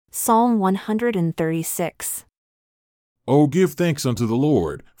Psalm 136. O give thanks unto the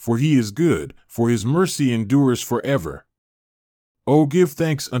Lord, for he is good, for his mercy endures forever. O give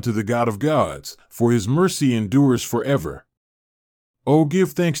thanks unto the God of gods, for his mercy endures forever. O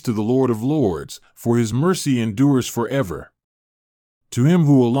give thanks to the Lord of lords, for his mercy endures forever. To him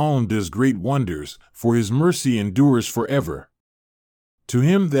who alone does great wonders, for his mercy endures forever. To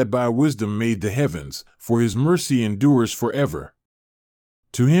him that by wisdom made the heavens, for his mercy endures forever.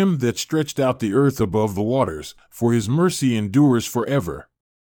 To him that stretched out the earth above the waters, for his mercy endures forever.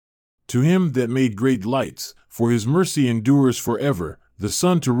 To him that made great lights, for his mercy endures forever, the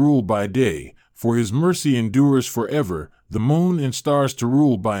sun to rule by day, for his mercy endures forever, the moon and stars to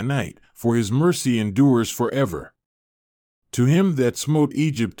rule by night, for his mercy endures forever. To him that smote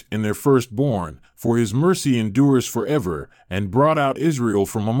Egypt in their firstborn, for his mercy endures forever, and brought out Israel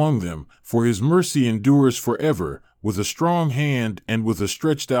from among them, for his mercy endures forever, with a strong hand and with a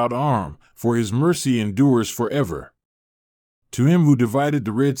stretched out arm, for his mercy endures forever. To him who divided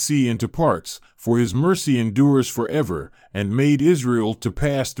the Red Sea into parts, for his mercy endures forever, and made Israel to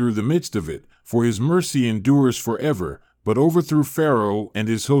pass through the midst of it, for his mercy endures forever, but overthrew Pharaoh and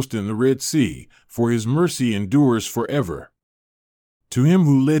his host in the Red Sea, for his mercy endures forever. To him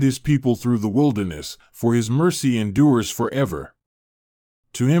who led his people through the wilderness, for his mercy endures forever.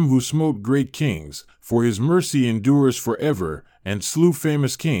 To him who smote great kings, for his mercy endures forever, and slew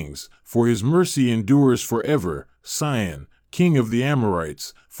famous kings, for his mercy endures forever, Sihon, king of the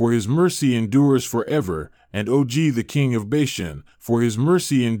Amorites, for his mercy endures forever, and Og the king of Bashan, for his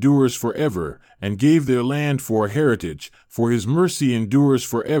mercy endures forever, and gave their land for a heritage, for his mercy endures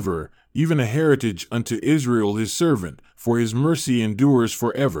forever, even a heritage unto Israel his servant, for his mercy endures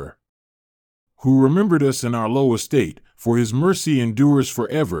forever. Who remembered us in our low estate, for his mercy endures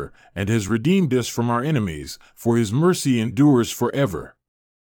forever, and has redeemed us from our enemies, for his mercy endures forever.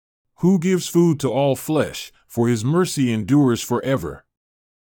 Who gives food to all flesh, for his mercy endures forever.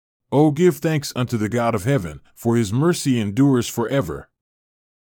 O give thanks unto the God of heaven, for his mercy endures forever.